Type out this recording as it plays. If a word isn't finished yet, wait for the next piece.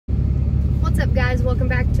up, guys? Welcome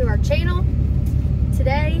back to our channel.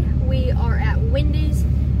 Today we are at Wendy's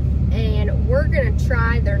and we're gonna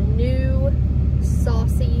try their new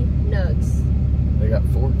Saucy NUGGS. They got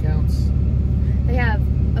 4 counts. They have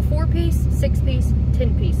a 4-piece, 6-piece,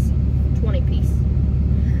 10-piece, 20-piece,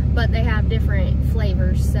 but they have different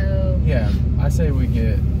flavors. So yeah, I say we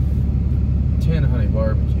get 10 honey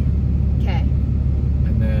barbecue. Okay.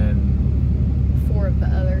 And then 4 of the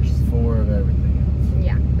others. 4 of everything else.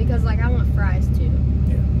 Yeah, because like I want fries too.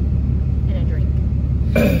 Yeah. And a drink.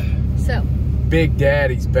 So. Big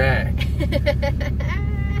Daddy's back.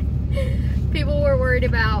 People were worried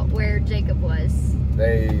about where Jacob was.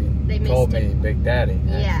 They called me Big Daddy,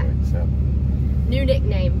 actually. Yeah. So. New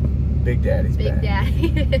nickname. Big Daddy's Big back.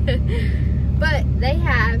 Daddy. But they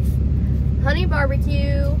have honey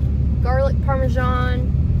barbecue, garlic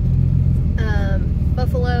parmesan,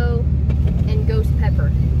 buffalo, and ghost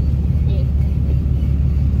pepper. Yeah.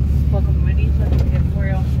 Welcome to Wendy's. What can we get for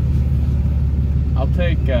you? I'll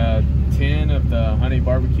take 10 of the honey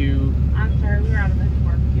barbecue. I'm sorry, we're out of honey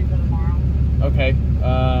barbecue for tomorrow. Okay.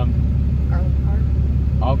 Garlic parm.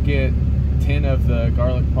 I'll get 10 of the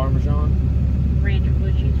garlic parmesan. Ranch or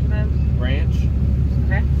blue cheese for those? Ranch.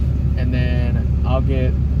 Okay. And then I'll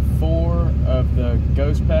get 4 of the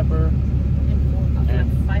ghost pepper.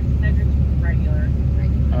 And 5 nuggets regular.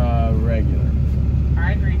 Regular.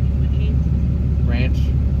 Alright, ranch and blue cheese. Ranch.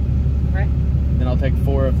 Okay. Then I'll take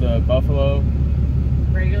 4 of the buffalo.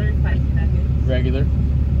 Regular, 5 nuggets. Regular.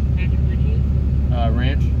 Ranch and blue cheese.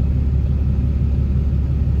 Ranch.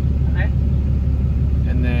 Okay.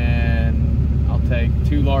 And then I'll take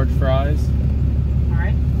 2 large fries.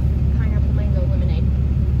 Alright. Pineapple mango lemonade.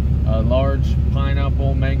 A large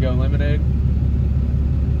pineapple mango lemonade.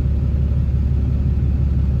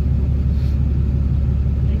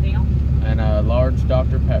 Anything else? And a large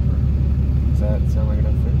Dr. Pepper. Does that sound like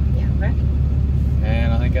enough food? Yeah. Okay.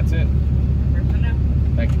 And I think that's it. First one now.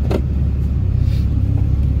 Thank you.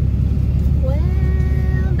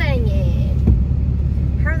 Well, dang it.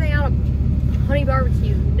 How are they out of honey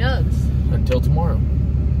barbecue NUGGS? Until tomorrow.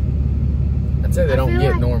 I'd say they don't feel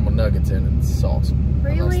get like- normal nuggets in sauce.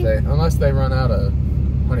 Really? Unless they run out of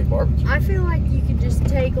honey barbecue. I feel like you could just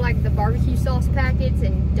take like the barbecue sauce packets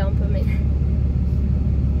and dump them in.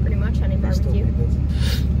 Pretty much honey They still barbecue. need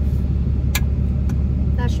this.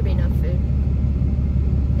 That should be enough food.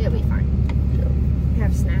 It'll be fine. Yep.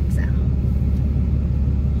 Have snacks out.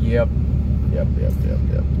 Yep.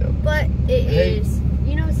 But it Hey. is,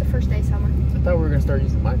 you know, it's the first day of summer. I thought we were gonna start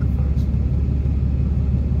using microphones.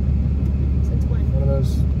 Since when? One of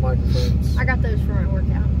those microphones. I got those for my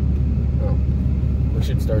workout. Oh. We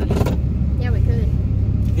should start using them. Yeah, we could.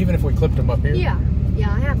 Even if we clipped them up here. Yeah,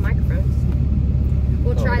 I have microphones.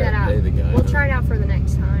 We'll Oh, try I that gotta out. pay the guy, We'll huh? try it out for the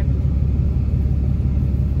next time.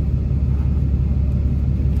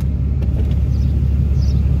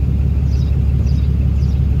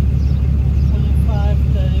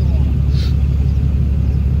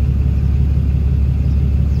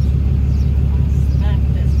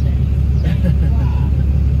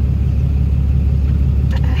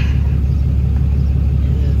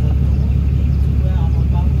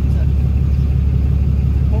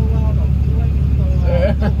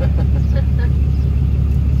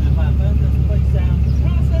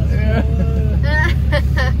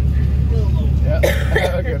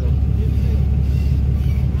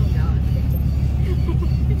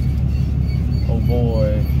 Oh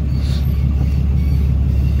boy.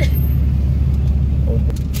 Oh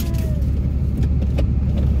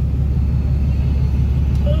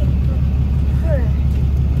boy.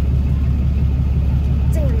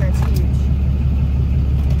 Damn, that's huge.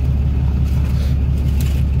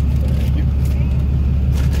 Thank you.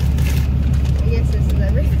 I guess this is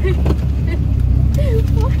everything.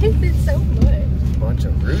 Why is it so much? Bunch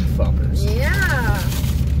of rude fuckers. Yeah.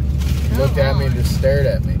 Looked at me and just stared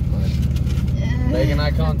at me. Like, Yeah. making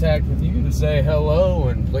eye contact with you to say hello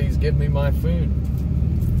and please give me my food.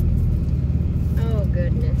 Oh,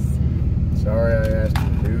 goodness. Sorry I asked you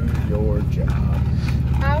to do your job.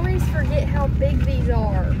 I always forget how big these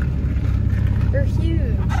are. They're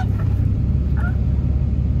huge.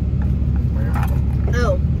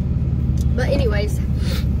 Oh. But anyways,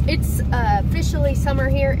 it's officially summer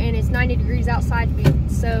here and it's 90 degrees outside,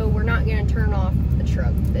 so we're not going to turn off the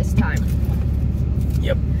truck this time.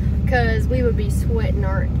 Yep. Because we would be sweating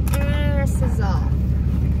our asses off.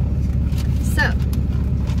 So,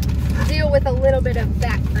 deal with a little bit of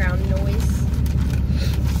background noise.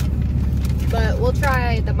 But we'll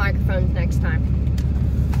try the microphones next time.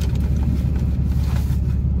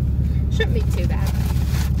 Shouldn't be too bad.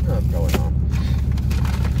 No, probably not.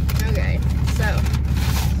 Okay, so.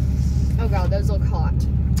 Oh god, those those look hot.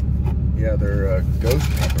 Yeah, they're ghost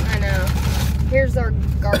pepper. I know. Here's our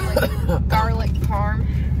garlic parm.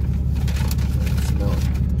 Smell it.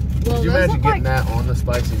 Well, Could you imagine getting that on the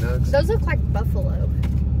spicy nugs? Those look like buffalo.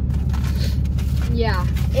 Yeah,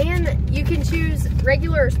 and you can choose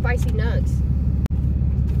regular or spicy nugs.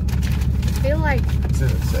 I feel like... This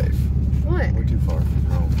isn't safe. What? We're too far from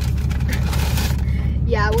home.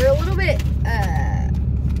 Yeah, we're a little bit...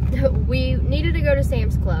 we needed to go to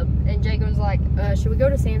Sam's Club, and Jacob was like, should we go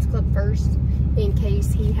to Sam's Club first in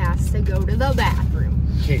case he has to go to the bathroom?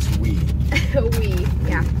 In case we.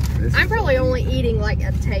 Yeah. I'm probably only eating like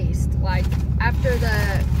a taste. Like after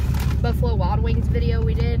the Buffalo Wild Wings video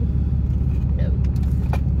we did, no.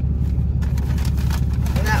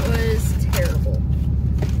 That was terrible.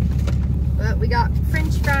 But we got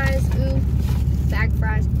French fries, ooh, bag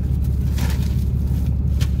fries.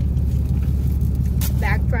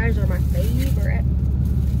 Bag fries are my favorite.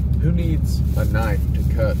 Who needs a knife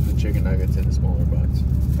to cut the chicken nuggets into smaller bites?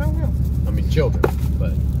 I don't know. I mean, children,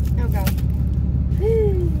 but. Oh god.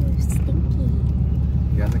 Ooh, stinky.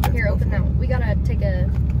 Yeah, I think that's Here, open that one. We gotta take a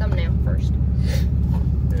thumbnail first.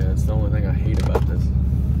 Yeah, that's the only thing I hate about this.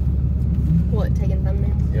 What, taking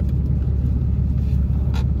thumbnails? Yep.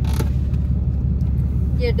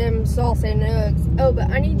 Get them saucy nugs. Oh, but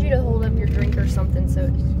I need you to hold up your drink or something so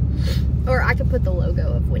it's... Or I could put the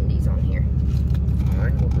logo of Wendy's on here. I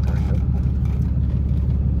can hold the drink up.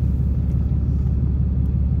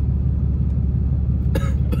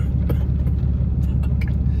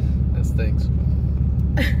 That stinks.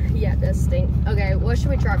 Yeah, it does stink. Okay, what should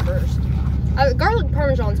we try first? Garlic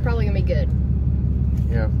Parmesan's probably gonna be good.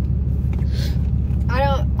 Yeah.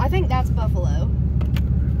 I think that's buffalo.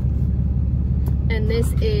 And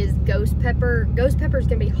this is ghost pepper. Ghost pepper's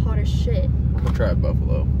gonna be hot as shit. I'm gonna try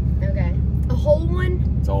buffalo. Okay. A whole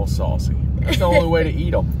one? It's all saucy. That's the only way to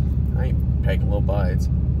eat them. I ain't taking little bites.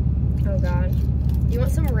 Oh god. You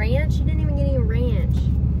want some ranch? You didn't even get any ranch.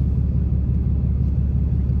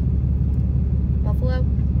 Buffalo?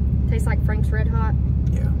 Tastes like Frank's Red Hot.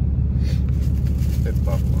 Yeah. It's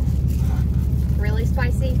buffalo. Really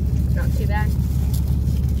spicy? Not too bad.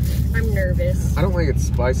 I'm nervous. I don't think it's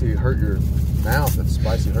spicy to hurt your mouth. It's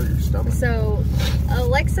spicy to hurt your stomach. So,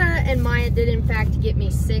 Alexa and Maya did in fact get me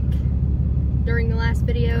sick during the last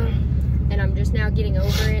video, and I'm just now getting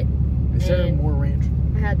over it. Is there more ranch?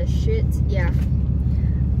 I had the shits, yeah,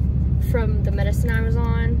 from the medicine I was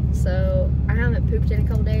on, so I haven't pooped in a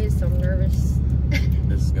couple days, so I'm nervous.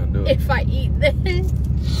 This is gonna do it. If I eat this.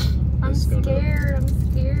 I'm scared. I'm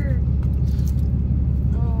scared.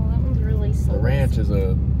 Oh, that one's really slow. The ranch is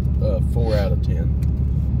a 4 out of 10.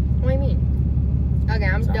 What do you mean? Okay,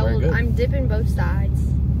 I'm dipping both sides.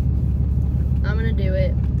 I'm gonna do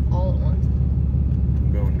it all at once.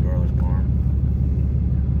 I'm going garlic parm.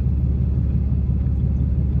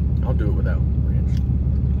 I'll do it without ranch.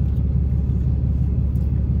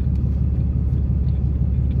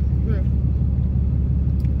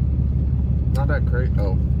 Not that great.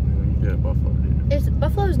 Oh, you did a buffalo, didn't you?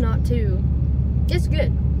 Buffalo's not too. It's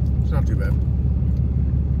good. It's not too bad.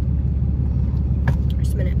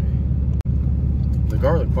 Just a minute. The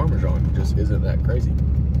garlic parmesan just isn't that crazy.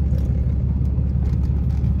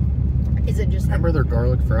 Is it just Remember their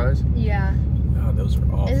garlic fries? Yeah. God, those are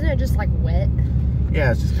awful. Isn't it just like wet?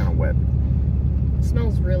 Yeah, it's just kind of wet. It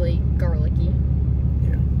smells really garlicky.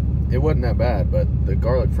 Yeah. It wasn't that bad, but the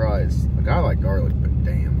garlic fries, like I like garlic, but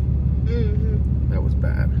damn. Mm-hmm. That was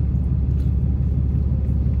bad.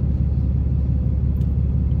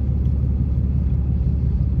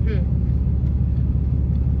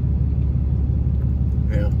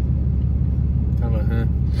 Yeah. Kind of,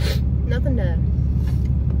 Nothing to,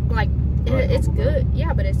 like, it's good.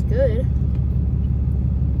 Yeah, but it's good.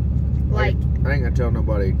 Like, I ain't gonna tell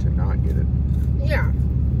nobody to not get it. yeah.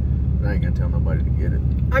 I ain't gonna tell nobody to get it.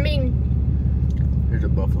 I mean, Here's a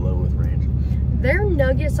buffalo with ranch. their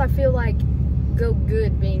nuggets, I feel like, go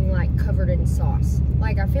good being, like, covered in sauce.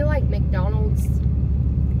 Like, I feel like McDonald's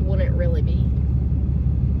wouldn't really be.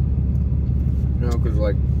 No, because,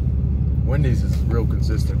 like, Wendy's is real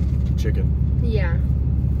consistent chicken. Yeah.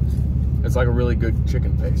 It's like a really good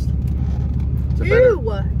chicken paste. It's a better,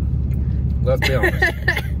 Ew! let's be honest.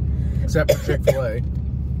 Except for Chick-fil-A.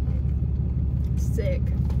 Sick.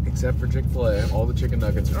 Except for Chick-fil-A, all the chicken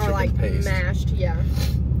nuggets are Or chicken like paste. mashed, yeah.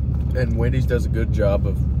 And Wendy's does a good job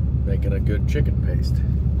of making a good chicken paste.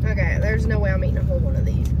 Okay, there's no way I'm eating a whole one of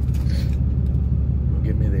these. Well,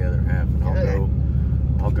 give me the other half, and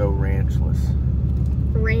I'll go ranchless.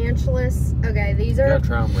 Ranchless. Okay, these You are gotta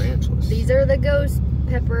try them ranchless. these are the ghost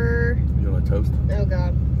pepper. You want to toast? Oh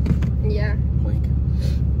god. Yeah. Clink.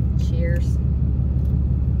 Cheers.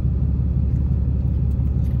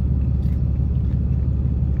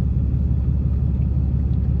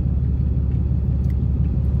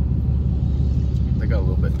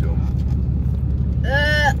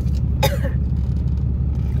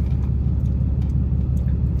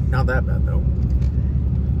 Not that bad though.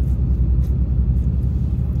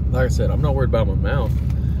 Like I said, I'm not worried about my mouth.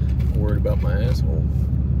 I'm worried about my asshole.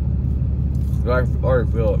 I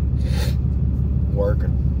already feel it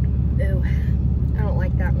working. Ooh, I don't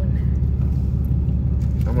like that one.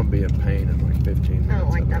 I'm gonna be in pain in like 15 minutes. I don't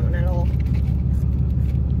like that one at all.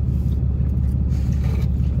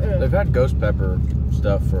 Ugh. They've had ghost pepper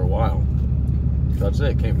stuff for a while. So I'd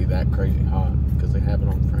say it can't be that crazy hot because they have it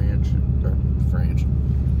on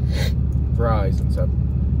fries and stuff.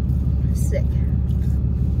 Sick.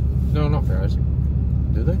 No, not fries.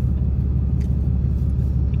 Do they?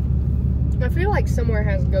 I feel like somewhere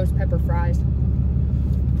has ghost pepper fries.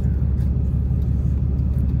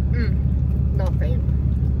 Not a fan.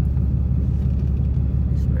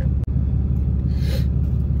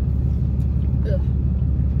 Ugh.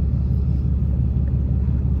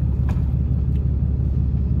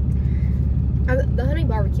 The honey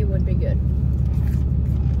barbecue would be good.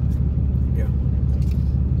 Yeah.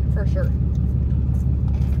 For sure.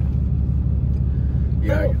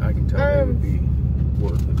 Yeah, Oh, I can tell they would be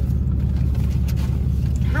worth it.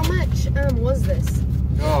 How much was this?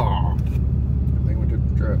 Oh, I think we took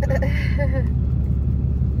the truck.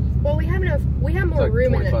 Well, we have enough. We have more It's like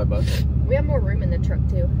room in 25 the. bucks. We have more room in the truck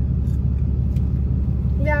too.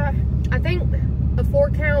 Yeah, I think a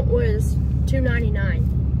 4 count was $2.99,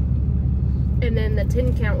 and then the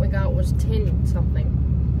 10 count we got was 10 something.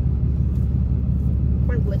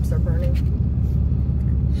 My lips are burning.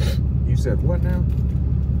 You said what now?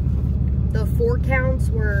 The 4 counts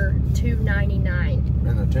were $2.99.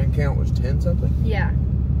 And the 10 count was 10 something? Yeah,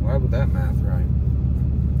 Why would that math right?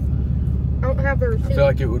 I don't have the receipt. I feel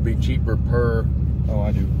like it would be cheaper per, oh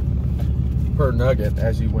I do, per nugget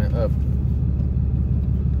as you went up.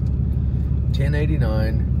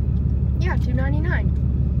 $10.89 Yeah,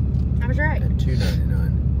 $2.99. I was right. and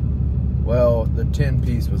 $2.99. Well, the 10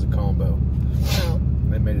 piece was a combo. Oh.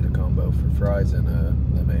 They made it a combo for fries and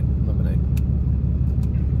lemonade.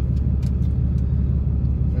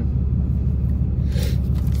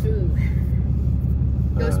 Ooh.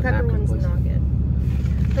 Ghost pepper napkin, one's please. not good.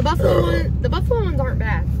 The buffalo ones aren't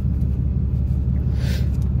bad.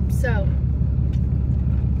 So,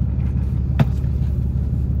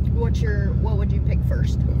 what would you pick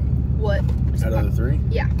first? What? Out of the 3?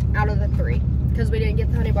 Yeah, out of the 3, because we didn't get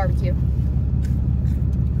the honey barbecue.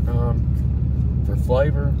 For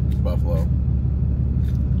flavor, buffalo.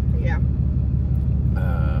 Yeah.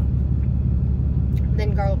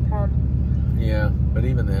 Then garlic parm. Yeah, but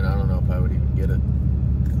even then, I don't know if I would even get it.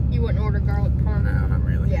 You wouldn't order garlic parm? No, not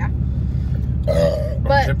really. Yeah. I'm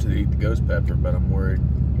But- tempted to eat the ghost pepper, but I'm worried.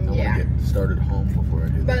 I want Yeah. to get started home before I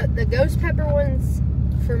do that. But the ghost pepper ones,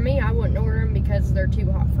 for me, I wouldn't order them because they're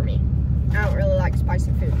too hot for me. I don't really like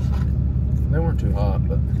spicy foods. They weren't too hot,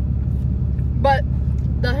 but But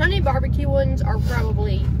the honey barbecue ones are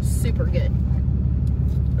probably super good.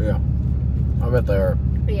 yeah, I bet they are.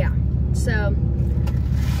 Yeah. So,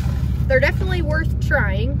 they're definitely worth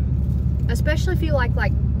trying. Especially if you like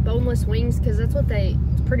boneless wings, because that's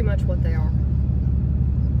pretty much what they are.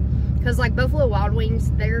 Because like Buffalo Wild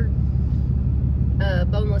Wings, their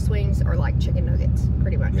boneless wings are like chicken nuggets,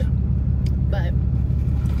 pretty much. Yeah. But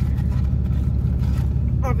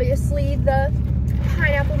obviously the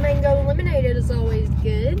pineapple mango lemonade is always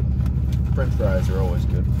good. French fries are always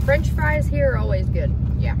good. French fries here are always good.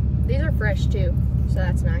 Yeah, these are fresh too, so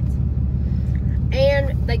that's nice.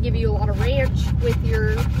 And they give you a lot of ranch with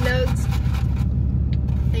your NUGGS.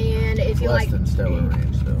 And if you Less like than Stellar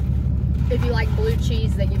Ranch, though. if you like blue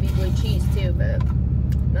cheese, they give you blue cheese too, but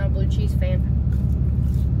I'm not a blue cheese fan.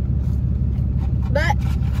 But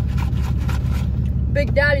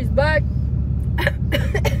Big Daddy's back.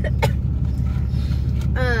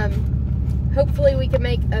 Hopefully we can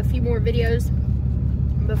make a few more videos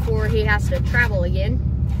before he has to travel again,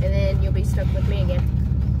 and then you'll be stuck with me again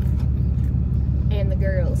and the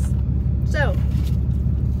girls. So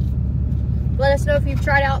let us know if you've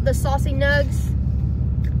tried out the Saucy NUGGS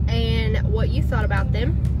and what you thought about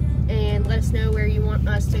them, and let us know where you want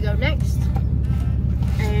us to go next,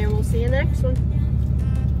 and we'll see you in the next one.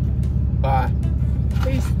 Bye.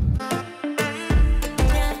 Peace.